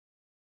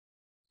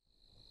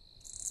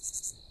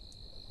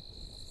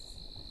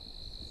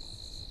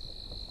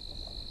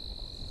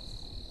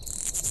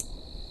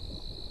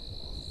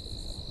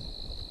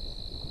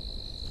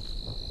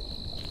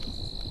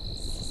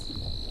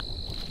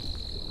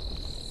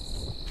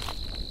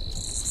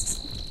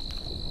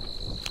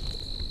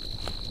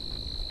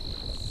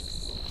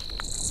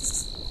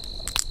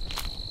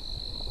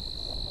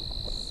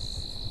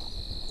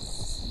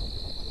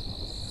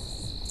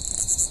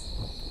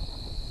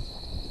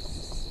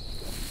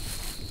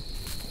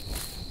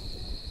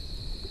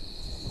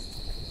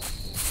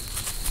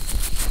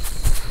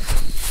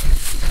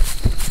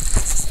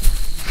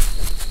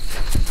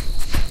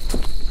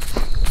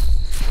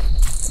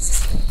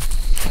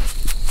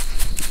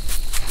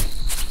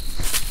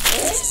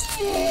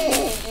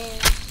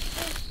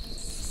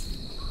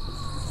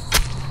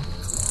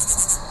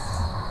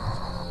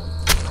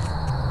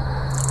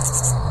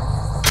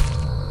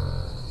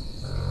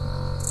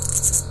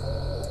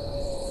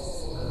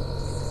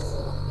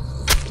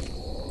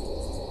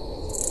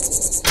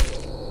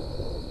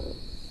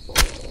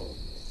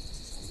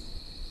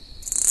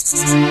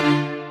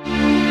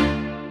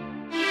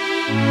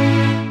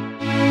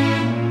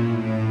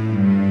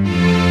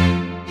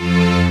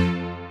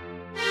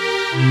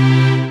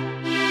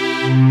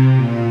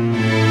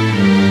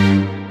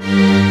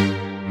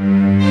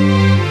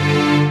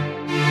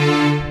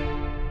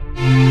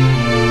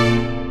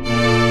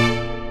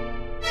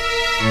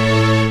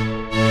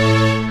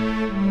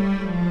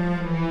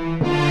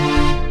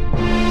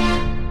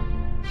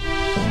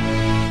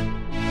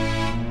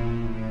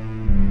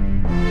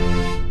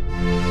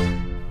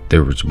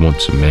There was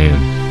once a man,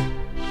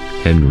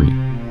 Henry,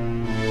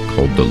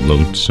 called the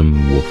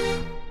Lonesome Wolf.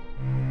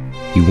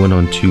 He went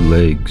on two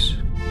legs,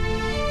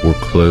 wore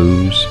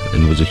clothes,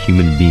 and was a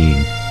human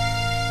being,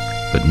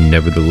 but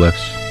nevertheless,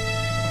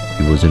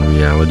 he was in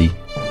reality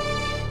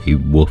a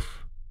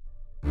wolf.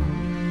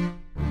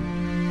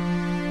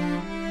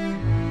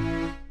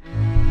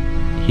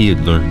 He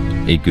had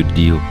learned a good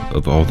deal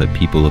of all that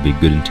people of a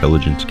good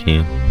intelligence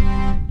can,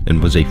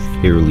 and was a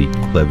fairly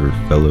clever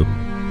fellow.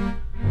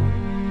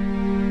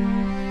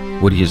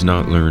 What he has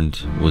not learned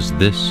was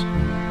this: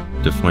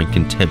 to find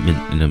contentment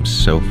in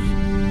himself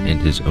and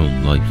his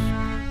own life.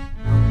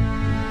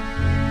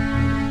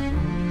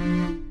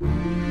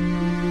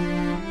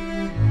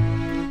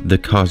 The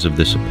cause of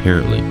this,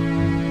 apparently,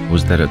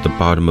 was that at the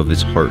bottom of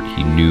his heart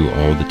he knew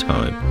all the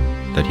time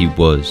that he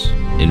was,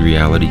 in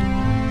reality,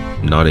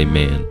 not a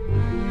man,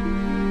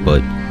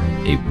 but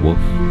a wolf.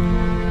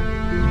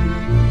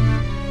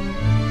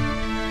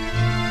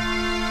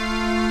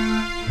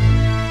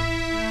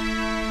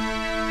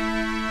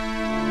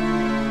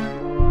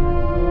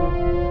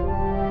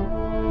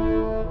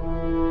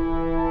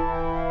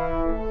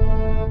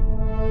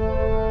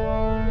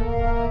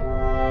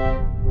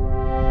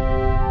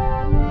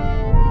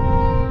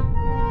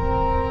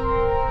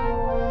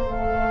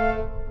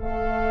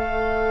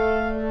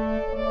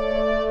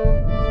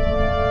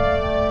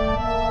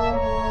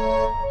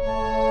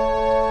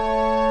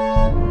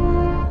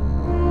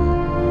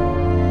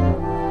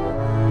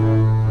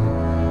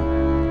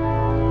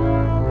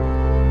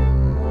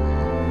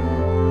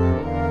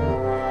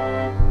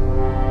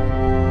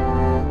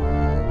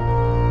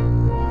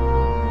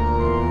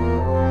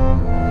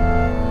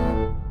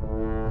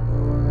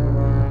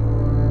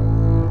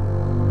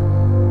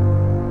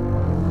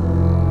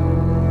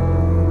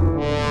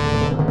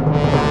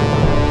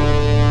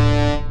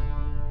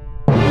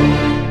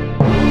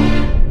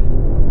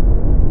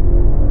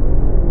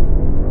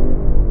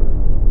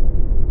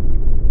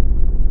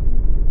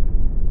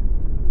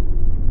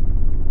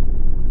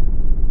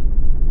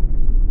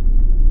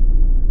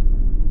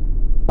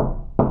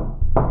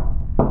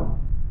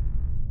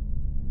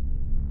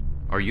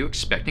 Are you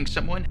expecting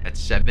someone at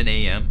 7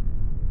 a.m.?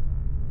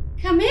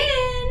 Come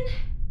in!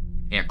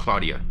 Aunt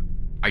Claudia,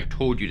 I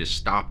told you to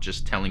stop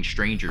just telling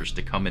strangers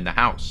to come in the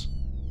house.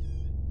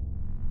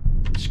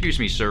 Excuse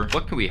me, sir.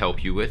 What can we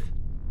help you with?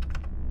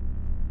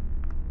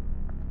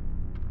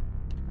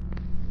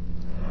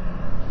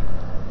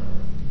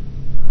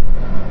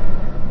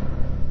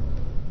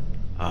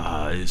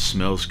 It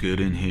smells good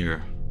in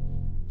here.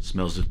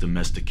 Smells of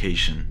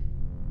domestication.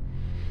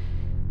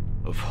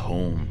 Of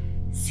home.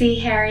 See,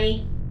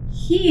 Harry?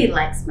 He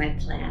likes my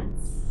plants.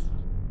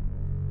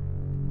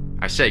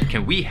 I said,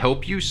 can we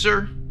help you,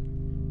 sir?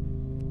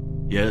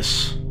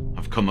 Yes,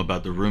 I've come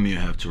about the room you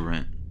have to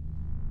rent.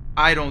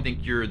 I don't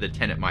think you're the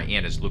tenant my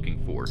aunt is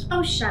looking for.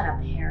 Oh, shut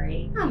up,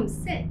 Harry. Come,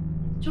 sit.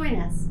 Join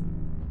us.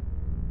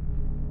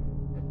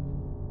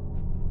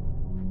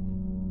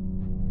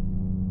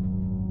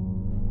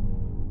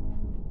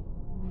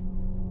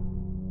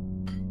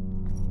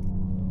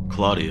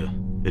 Claudia.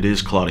 It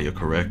is Claudia,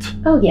 correct?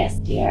 Oh, yes,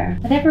 dear.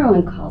 But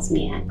everyone calls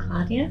me Aunt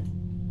Claudia.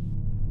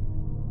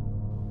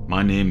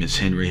 My name is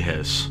Henry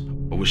Hess.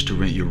 I wish to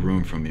rent your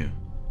room from you.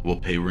 We'll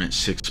pay rent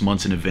 6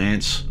 months in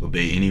advance,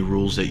 obey any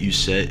rules that you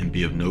set, and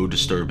be of no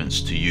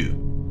disturbance to you.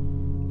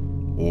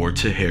 Or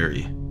to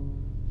Harry.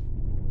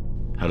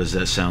 How does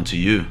that sound to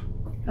you?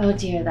 Oh,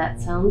 dear,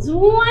 that sounds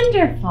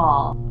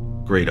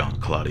wonderful. Great,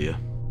 Aunt Claudia.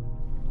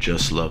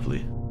 Just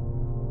lovely.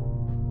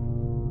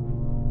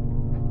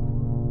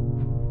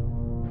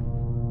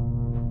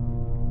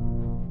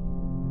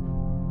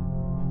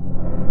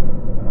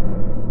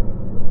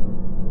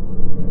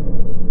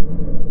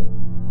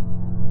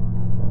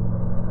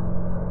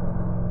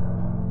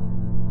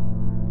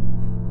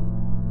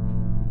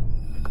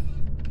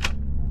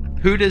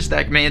 Who does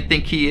that man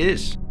think he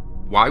is?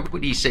 Why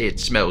would he say it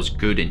smells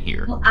good in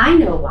here? Well, I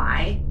know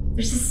why.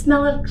 There's a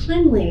smell of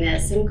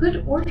cleanliness and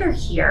good order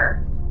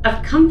here,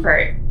 of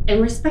comfort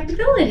and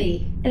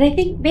respectability. And I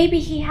think maybe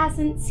he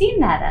hasn't seen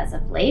that as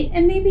of late,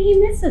 and maybe he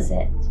misses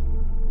it.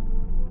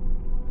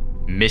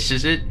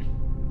 Misses it?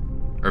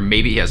 Or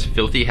maybe he has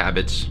filthy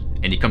habits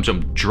and he comes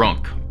home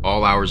drunk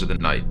all hours of the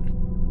night.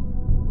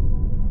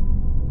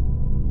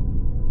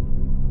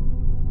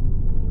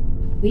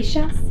 We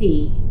shall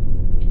see.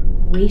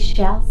 We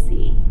shall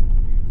see.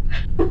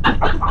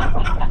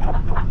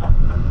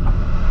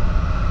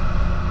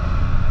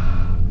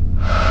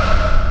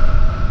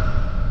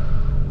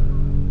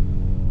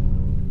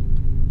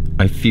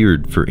 I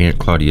feared for Aunt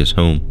Claudia's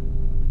home.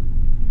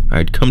 I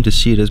had come to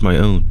see it as my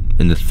own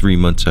in the 3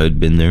 months I had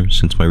been there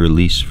since my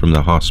release from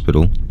the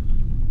hospital.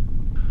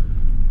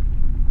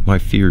 My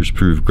fears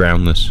proved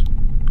groundless.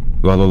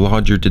 While the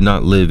lodger did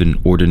not live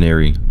an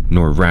ordinary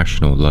nor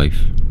rational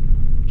life,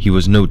 he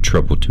was no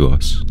trouble to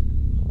us.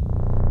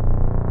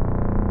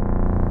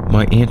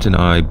 My aunt and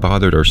I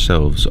bothered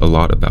ourselves a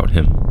lot about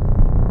him,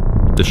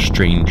 the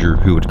stranger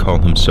who would call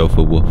himself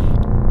a wolf.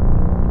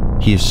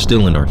 He is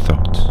still in our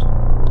thoughts,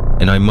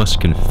 and I must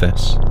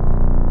confess,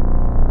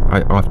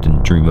 I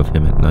often dream of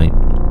him at night.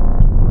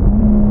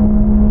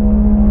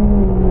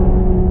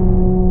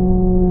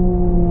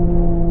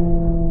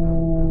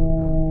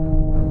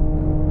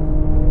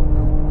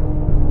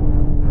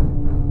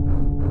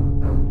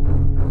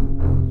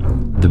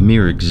 The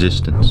mere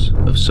existence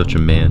of such a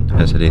man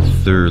has had a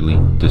thoroughly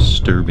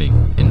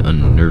disturbing and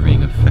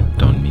unnerving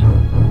effect on me.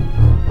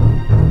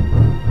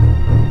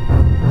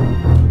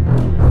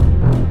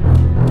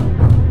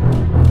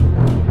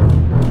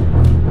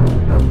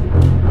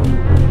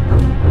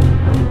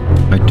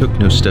 I took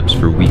no steps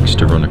for weeks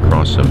to run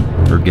across him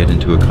or get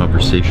into a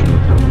conversation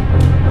with him.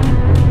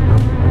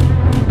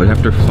 But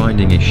after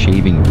finding a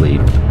shaving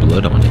blade with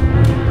blood on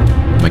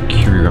it, my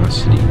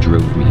curiosity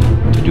drove me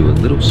to do a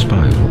little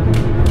spy work.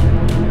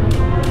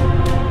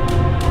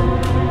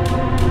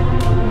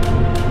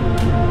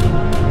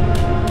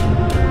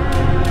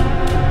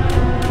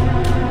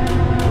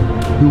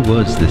 Who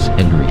was this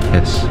Henry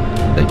Hess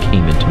that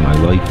came into my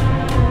life?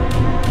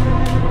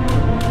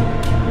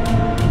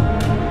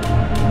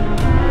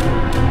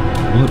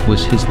 What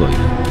was his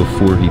life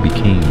before he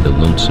became the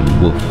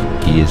lonesome wolf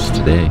he is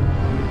today?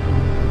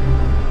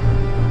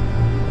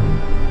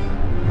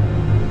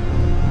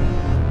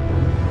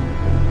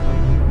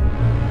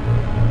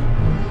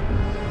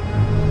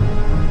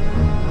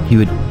 He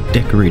would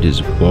decorate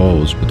his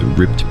walls with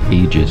ripped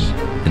pages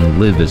and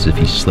live as if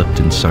he slept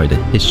inside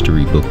a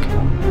history book.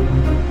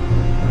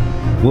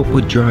 What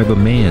would drive a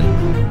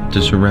man to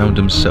surround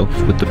himself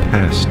with the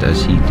past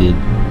as he did?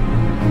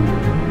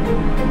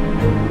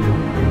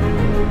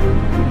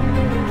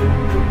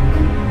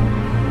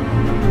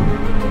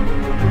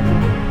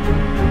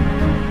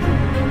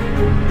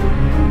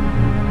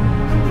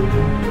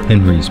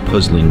 Henry's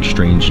puzzling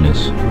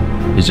strangeness,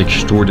 his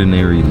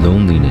extraordinary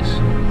loneliness,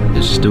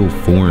 is still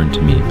foreign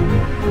to me,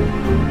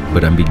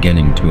 but I'm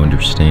beginning to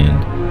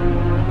understand.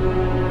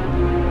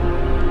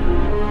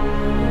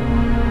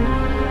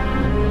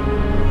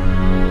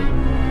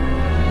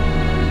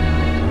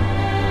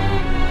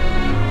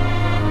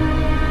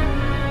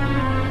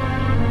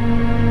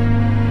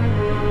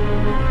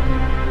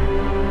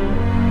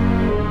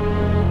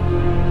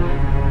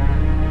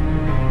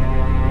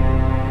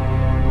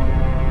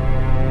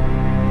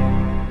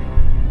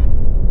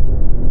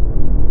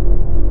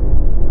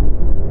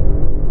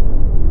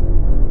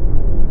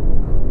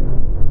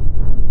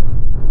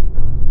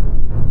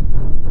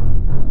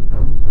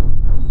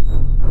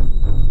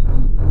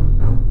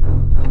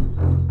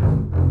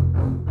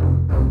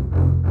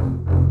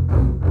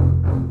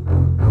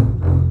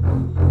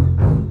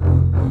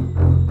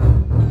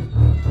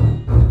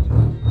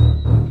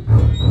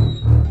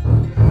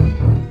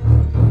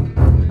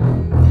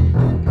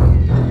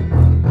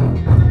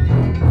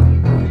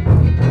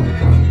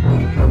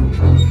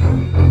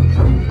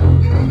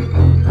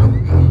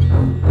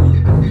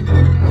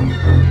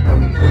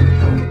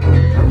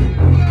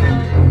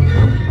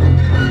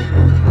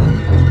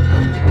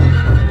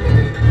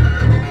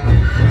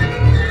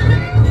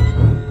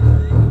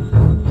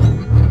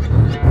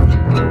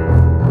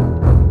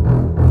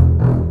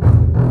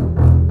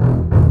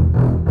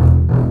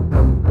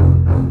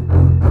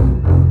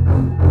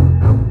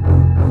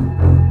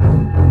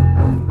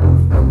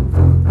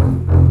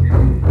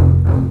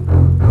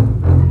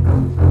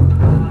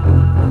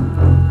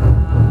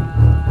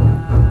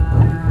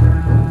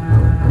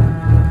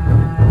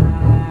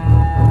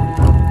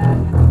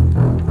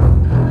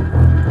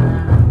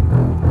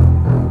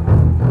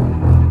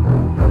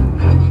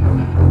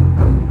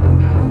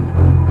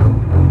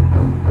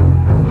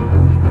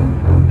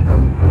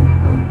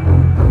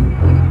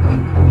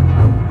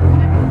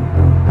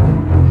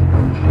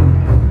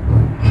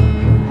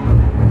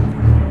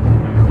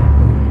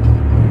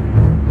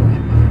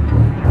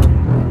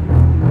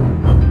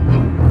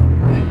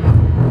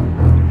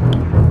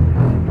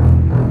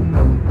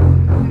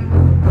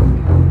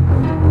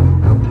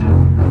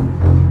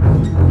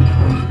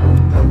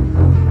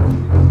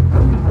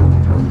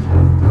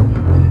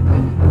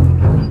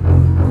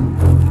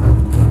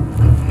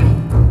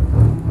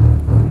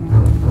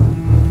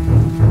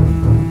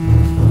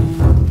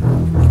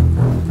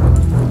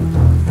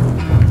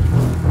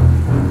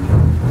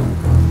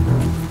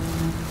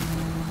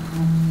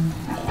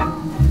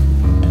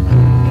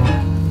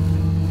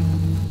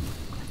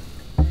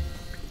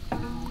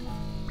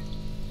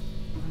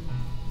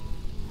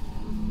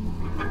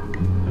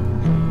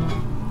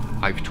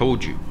 I've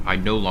told you, I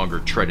no longer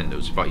tread in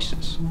those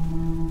vices.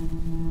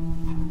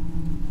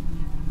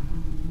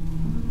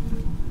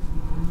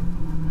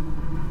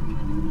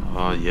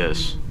 Ah,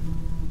 yes.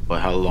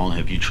 But how long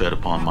have you tread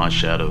upon my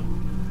shadow?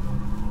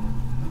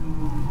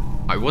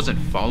 I wasn't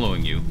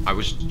following you. I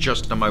was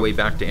just on my way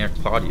back to Aunt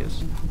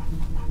Claudia's.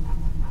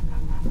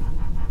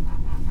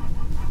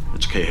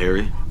 It's okay,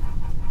 Harry.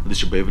 At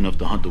least you're brave enough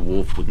to hunt the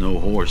wolf with no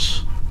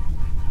horse.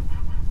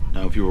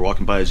 Now, if you were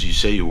walking by as you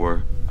say you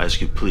were, I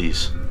ask you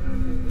please.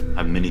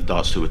 I have many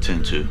thoughts to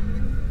attend to.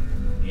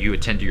 You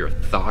attend to your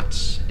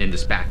thoughts in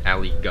this back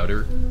alley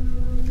gutter?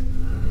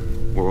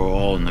 We're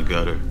all in the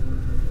gutter.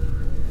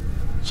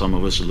 Some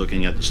of us are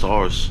looking at the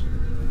stars.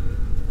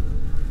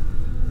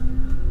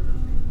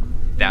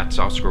 That's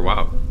Oscar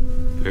Wilde.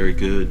 Very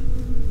good.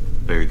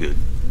 Very good.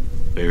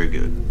 Very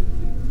good.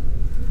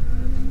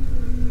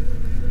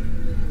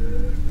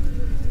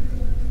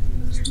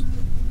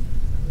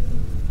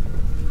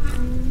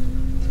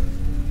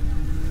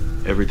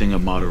 Everything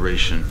in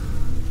moderation.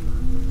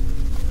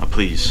 Now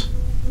please,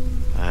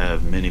 I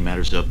have many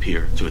matters up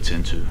here to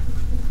attend to.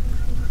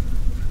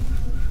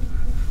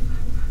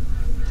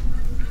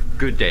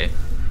 Good day.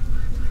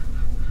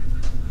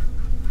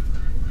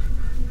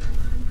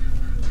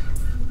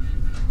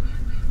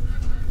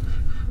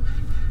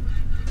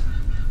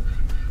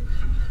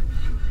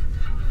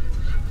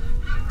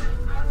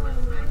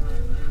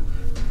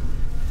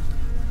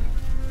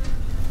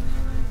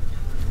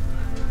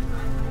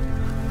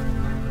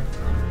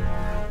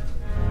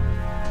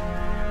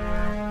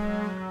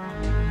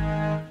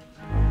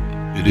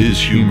 It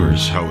is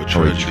humorous how a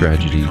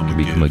tragedy can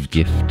become a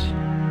gift.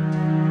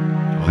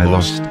 I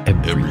lost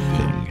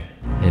everything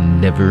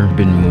and never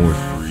been more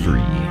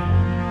free.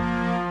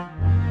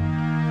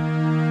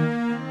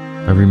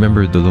 I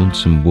remember the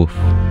Lonesome Wolf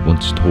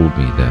once told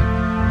me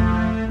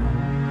that.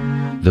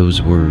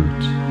 Those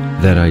words,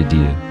 that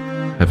idea,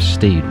 have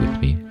stayed with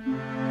me.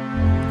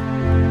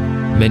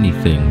 Many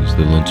things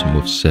the Lonesome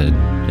Wolf said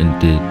and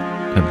did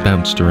have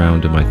bounced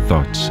around in my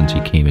thoughts since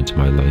he came into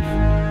my life.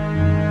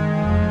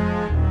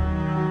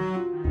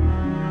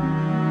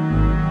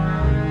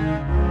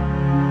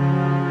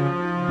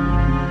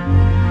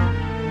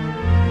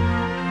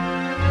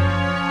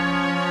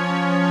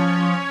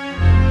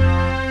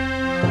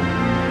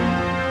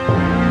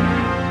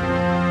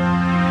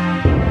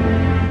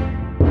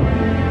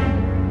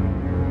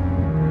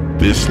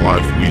 This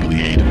life we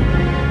lead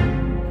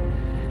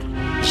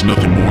is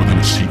nothing more than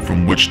a seat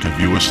from which to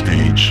view a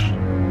stage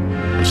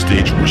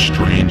where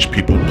strange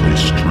people play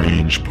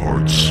strange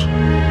parts.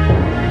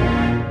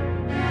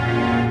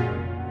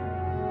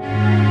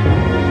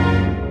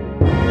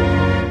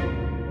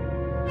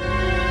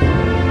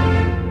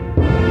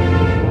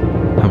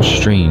 How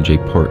strange a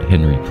part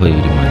Henry played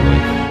in my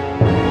life.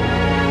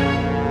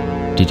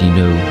 Did he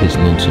know his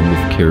Lonesome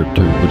Wolf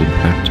character would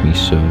impact me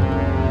so?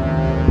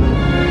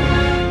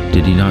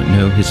 Did he not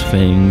know his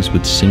fangs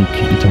would sink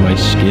into my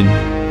skin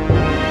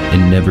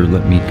and never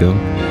let me go?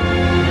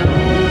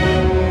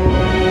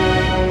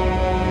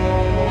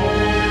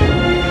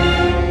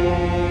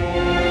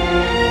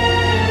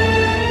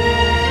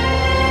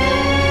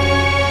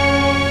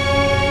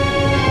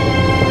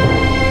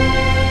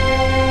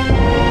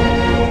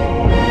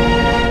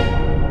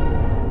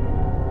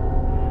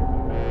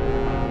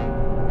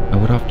 I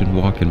would often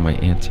walk in my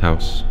aunt's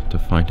house to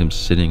find him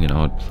sitting in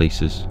odd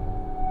places,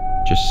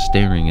 just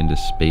staring into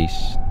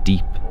space,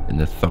 deep in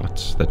the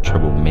thoughts that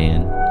trouble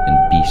man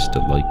and beast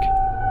alike.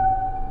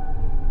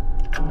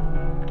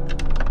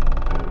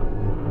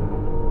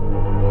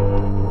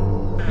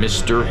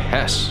 Mr.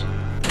 Hess,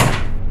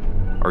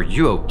 are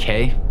you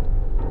okay?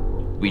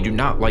 We do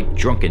not like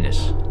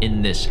drunkenness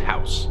in this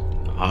house.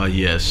 Ah,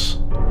 yes.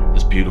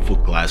 This beautiful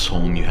glass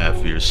home you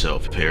have for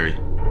yourself, Harry.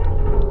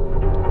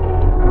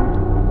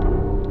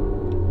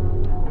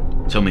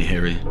 Tell me,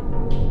 Harry,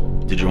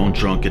 did your own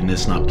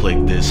drunkenness not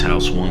plague this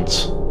house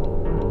once?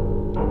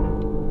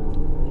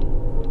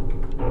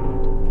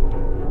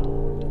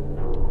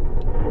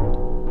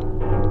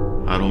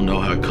 I don't know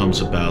how it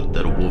comes about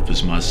that a wolf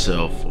as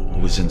myself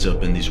always ends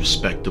up in these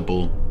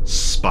respectable,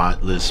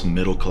 spotless,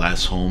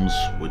 middle-class homes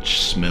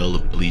which smell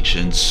of bleach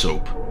and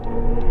soap,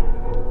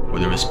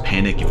 where there is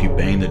panic if you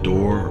bang the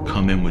door or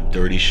come in with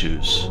dirty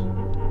shoes.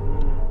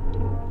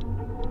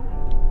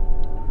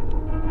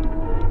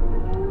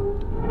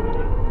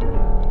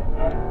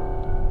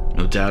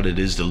 No doubt it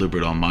is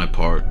deliberate on my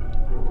part.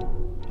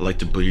 I like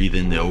to breathe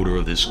in the odor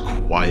of this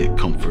quiet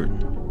comfort,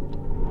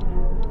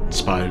 in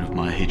spite of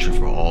my hatred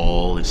for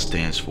all it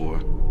stands for.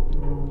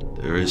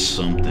 There is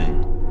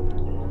something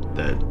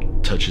that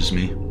touches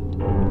me.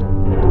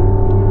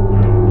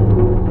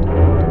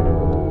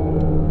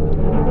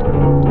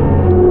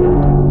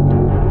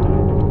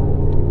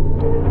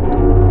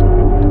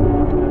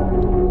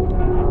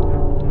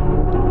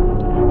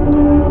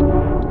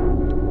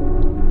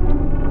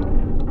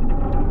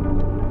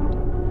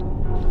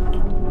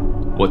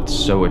 What's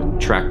so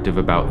attractive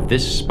about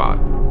this spot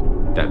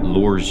that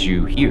lures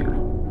you here?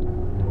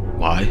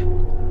 Why?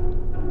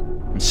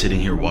 I'm sitting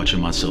here watching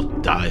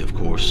myself die, of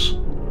course.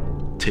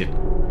 Tick,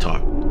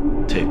 tock,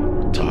 tick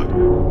tock,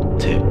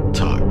 tick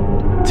tock,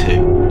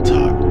 tick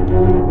tock,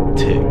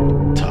 tick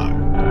tock,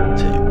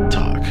 tick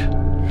tock.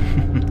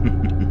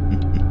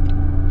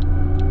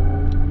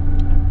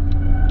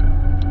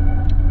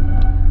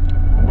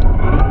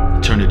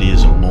 Eternity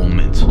is a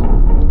moment,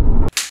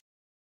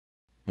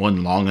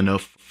 one long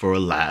enough for a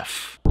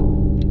laugh.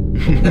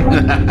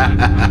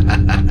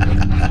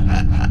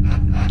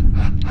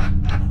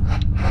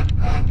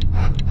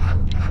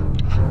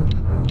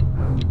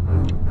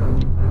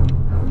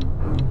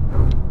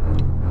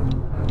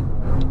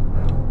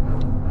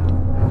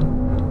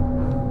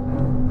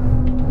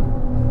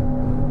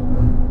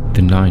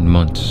 The 9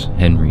 months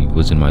Henry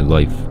was in my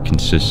life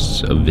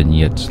consists of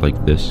vignettes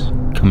like this,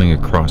 coming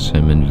across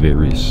him in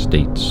various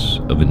states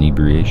of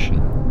inebriation.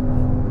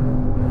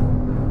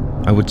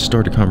 I would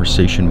start a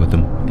conversation with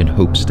him in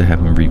hopes to have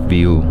him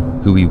reveal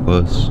who he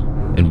was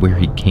and where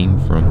he came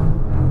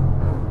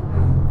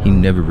from. He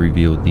never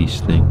revealed these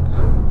things,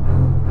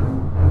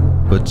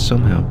 but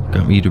somehow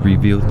got me to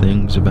reveal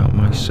things about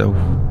myself.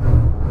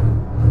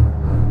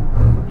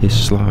 His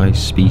sly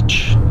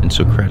speech and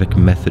Socratic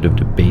method of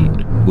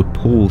debate would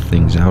pull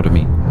things out of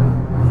me,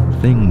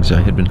 things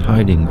I had been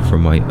hiding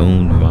from my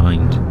own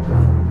mind.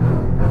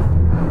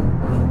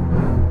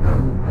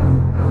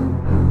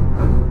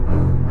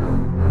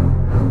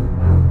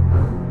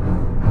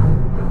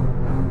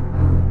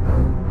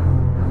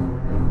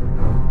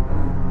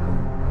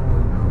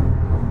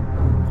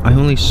 I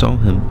only saw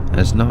him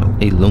as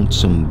not a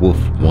lonesome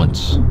wolf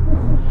once.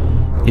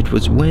 It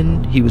was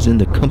when he was in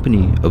the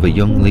company of a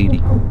young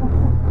lady.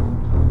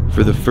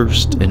 For the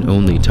first and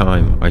only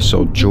time, I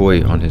saw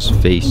joy on his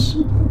face,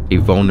 a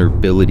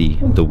vulnerability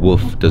the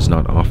wolf does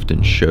not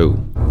often show.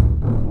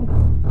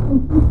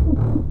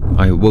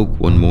 I awoke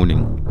one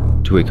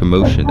morning to a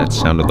commotion that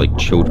sounded like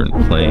children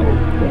playing.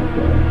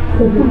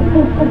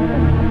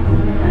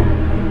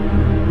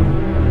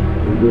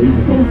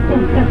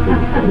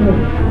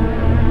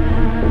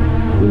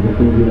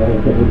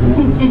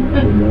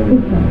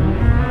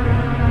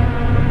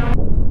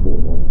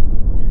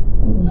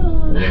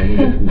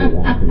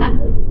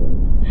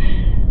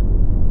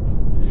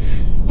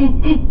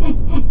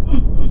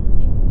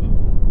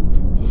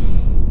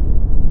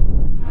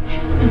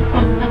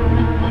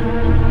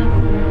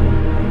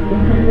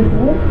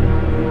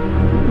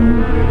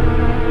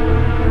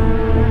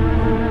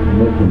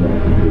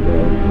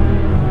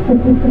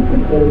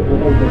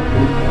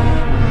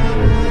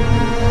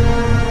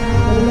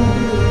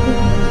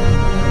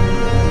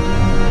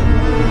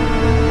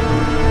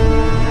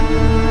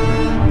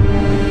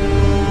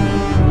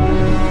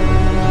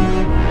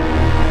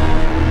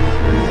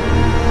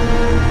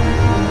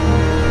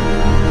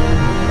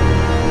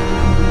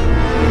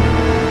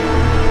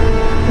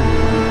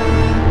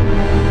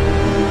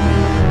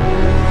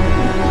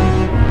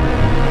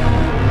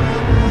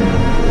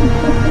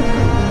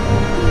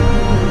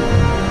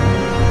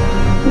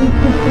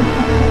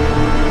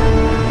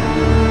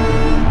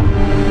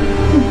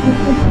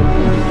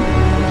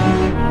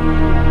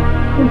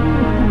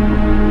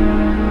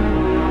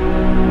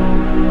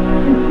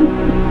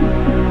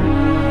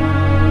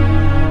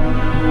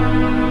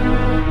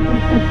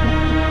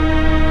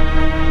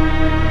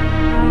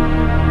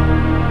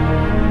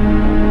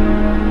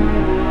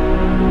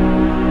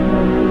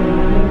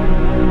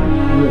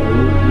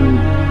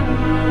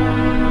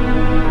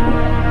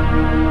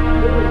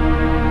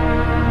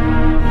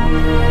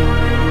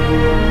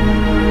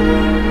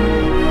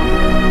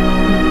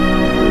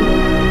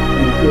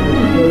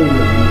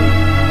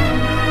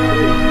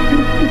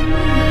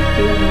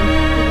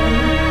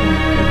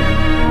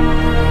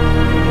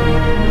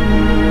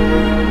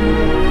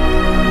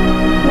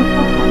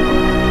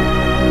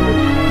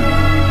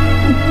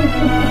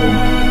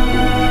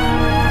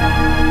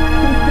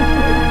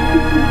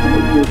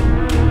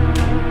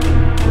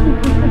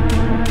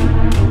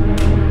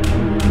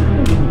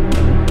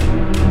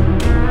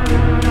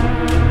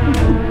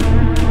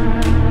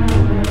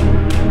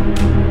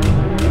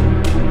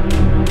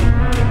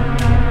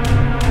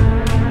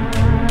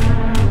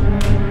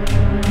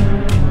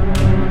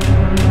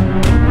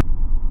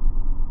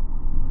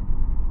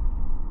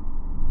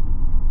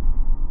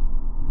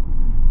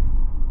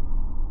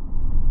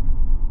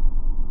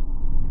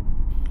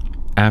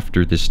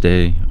 After this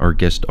day, our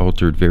guest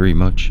altered very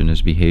much in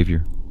his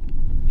behavior.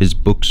 His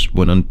books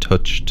went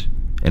untouched,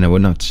 and I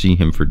would not see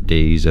him for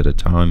days at a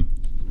time.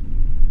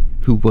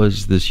 Who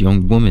was this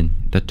young woman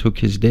that took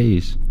his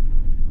days?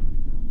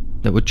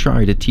 That would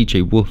try to teach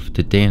a wolf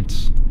to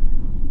dance?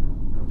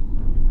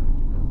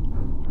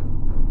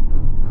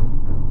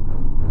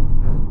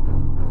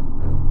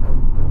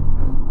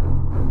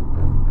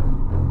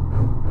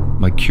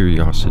 My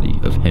curiosity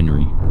of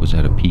Henry was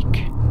at a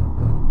peak.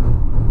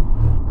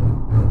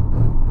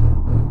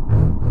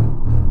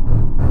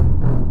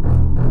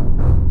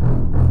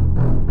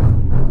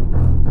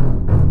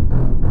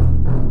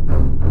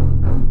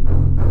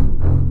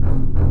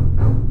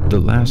 The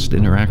last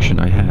interaction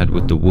I had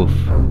with the wolf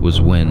was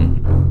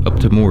when, up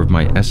to more of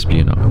my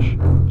espionage,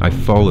 I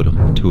followed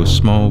him to a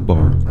small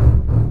bar.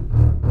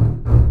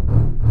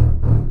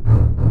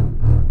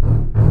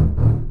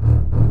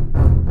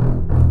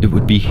 It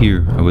would be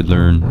here I would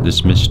learn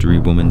this mystery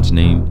woman's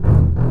name,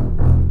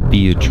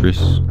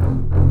 Beatrice.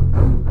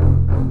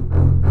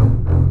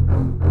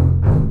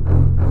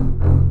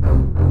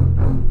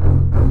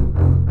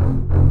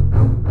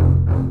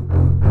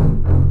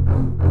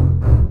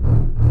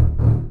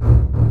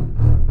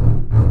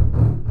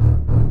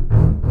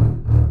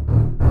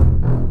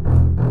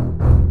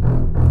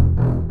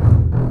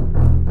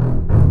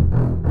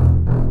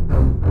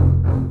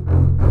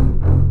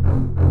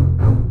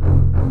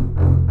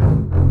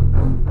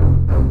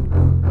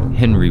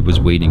 Henry was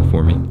waiting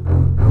for me.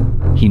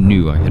 He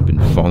knew I had been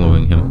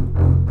following him.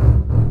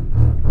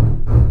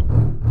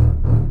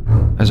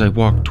 As I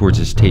walked towards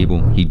his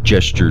table, he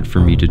gestured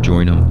for me to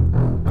join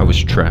him. I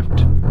was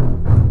trapped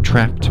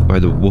by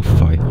the wolf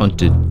I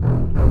hunted.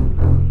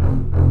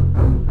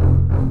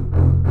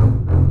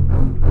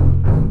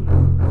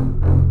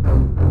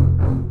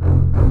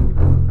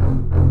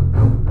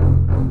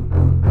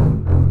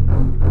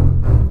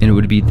 And it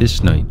would be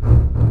this night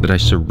that I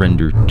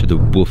surrendered to the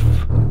wolf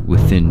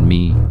within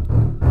me.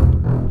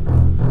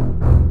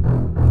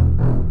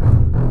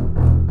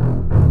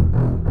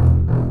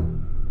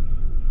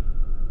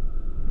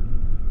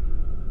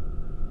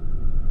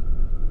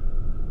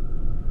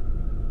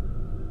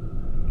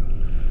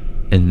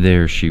 And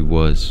there she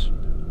was,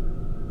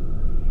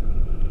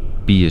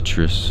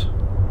 Beatrice,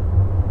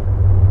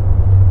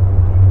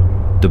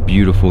 the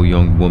beautiful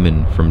young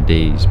woman from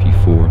days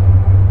before.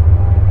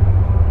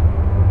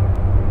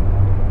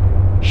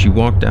 She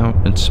walked out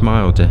and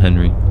smiled to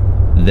Henry.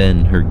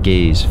 Then her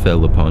gaze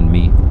fell upon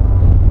me.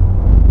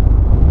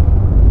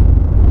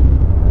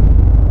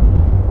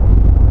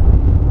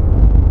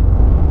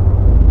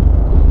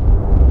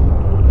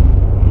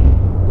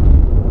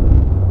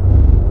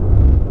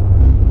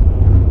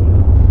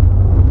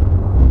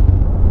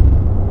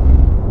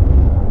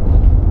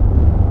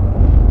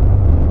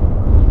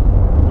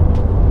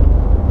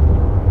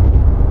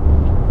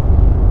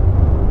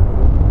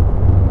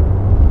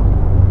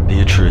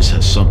 Beatrice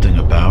has something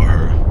about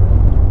her.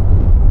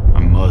 I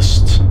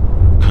must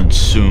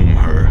consume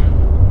her.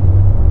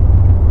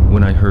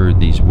 When I heard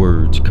these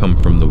words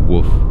come from the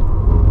wolf,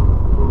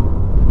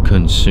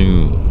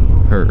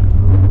 consume her,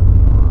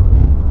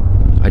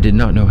 I did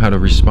not know how to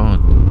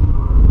respond.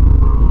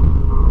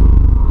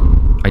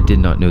 I did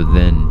not know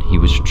then he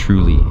was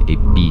truly a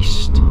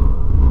beast.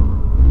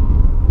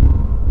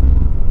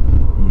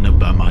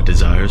 About my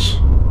desires?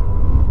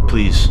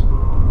 Please,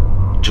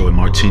 enjoy a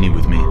martini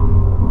with me.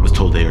 I was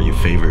told they are your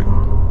favorite.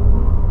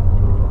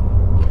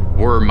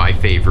 Were my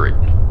favorite.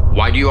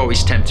 Why do you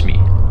always tempt me?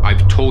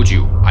 I've told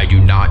you I do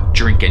not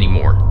drink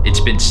anymore.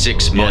 It's been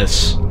 6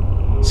 months.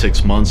 Yes,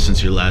 6 months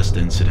since your last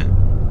incident.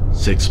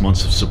 6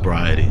 months of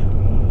sobriety.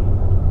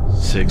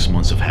 6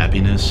 months of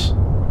happiness.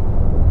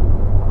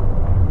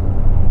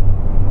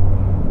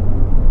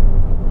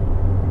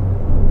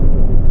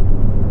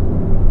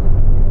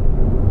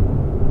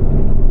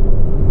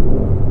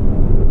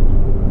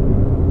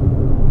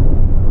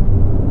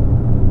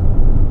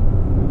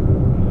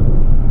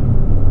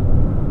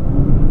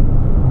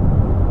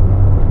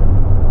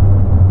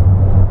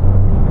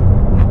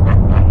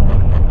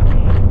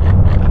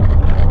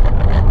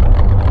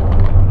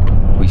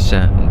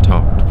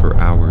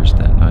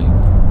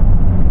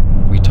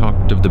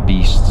 Of the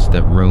beasts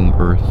that roam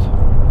Earth,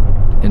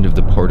 and of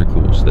the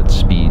particles that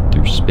speed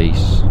through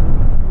space.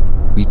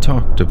 We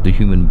talked of the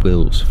human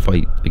will's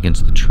fight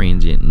against the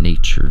transient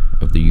nature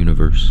of the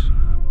universe.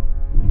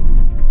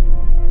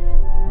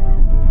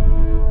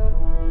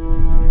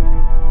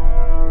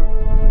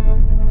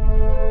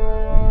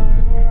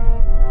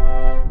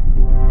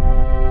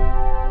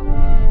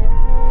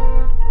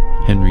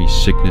 Henry's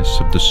sickness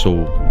of the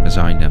soul, as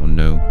I now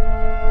know,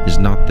 is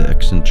not the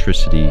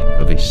eccentricity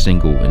of a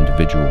single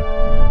individual,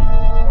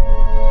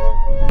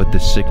 but the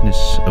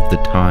sickness of the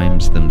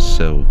times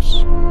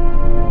themselves.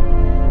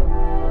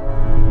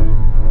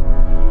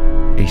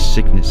 A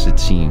sickness, it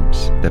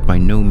seems, that by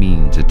no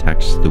means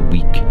attacks the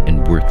weak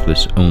and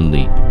worthless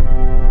only,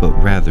 but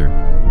rather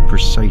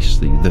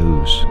precisely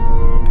those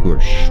who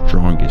are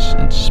strongest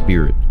in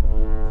spirit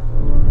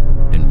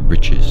and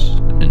richest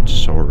in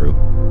sorrow.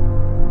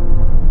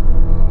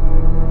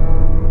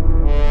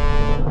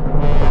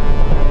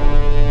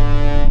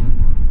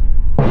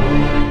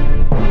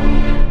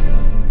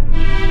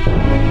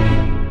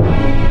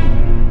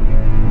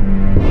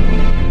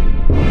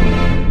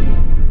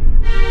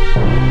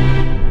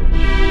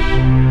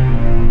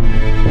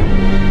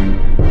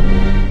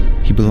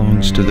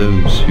 To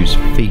those whose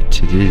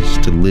fate it is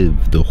to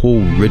live the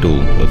whole riddle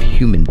of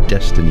human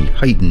destiny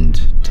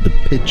heightened to the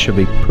pitch of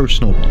a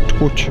personal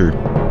torture,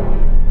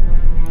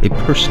 a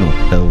personal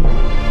hell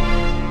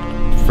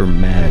for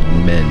mad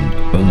men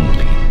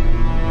only.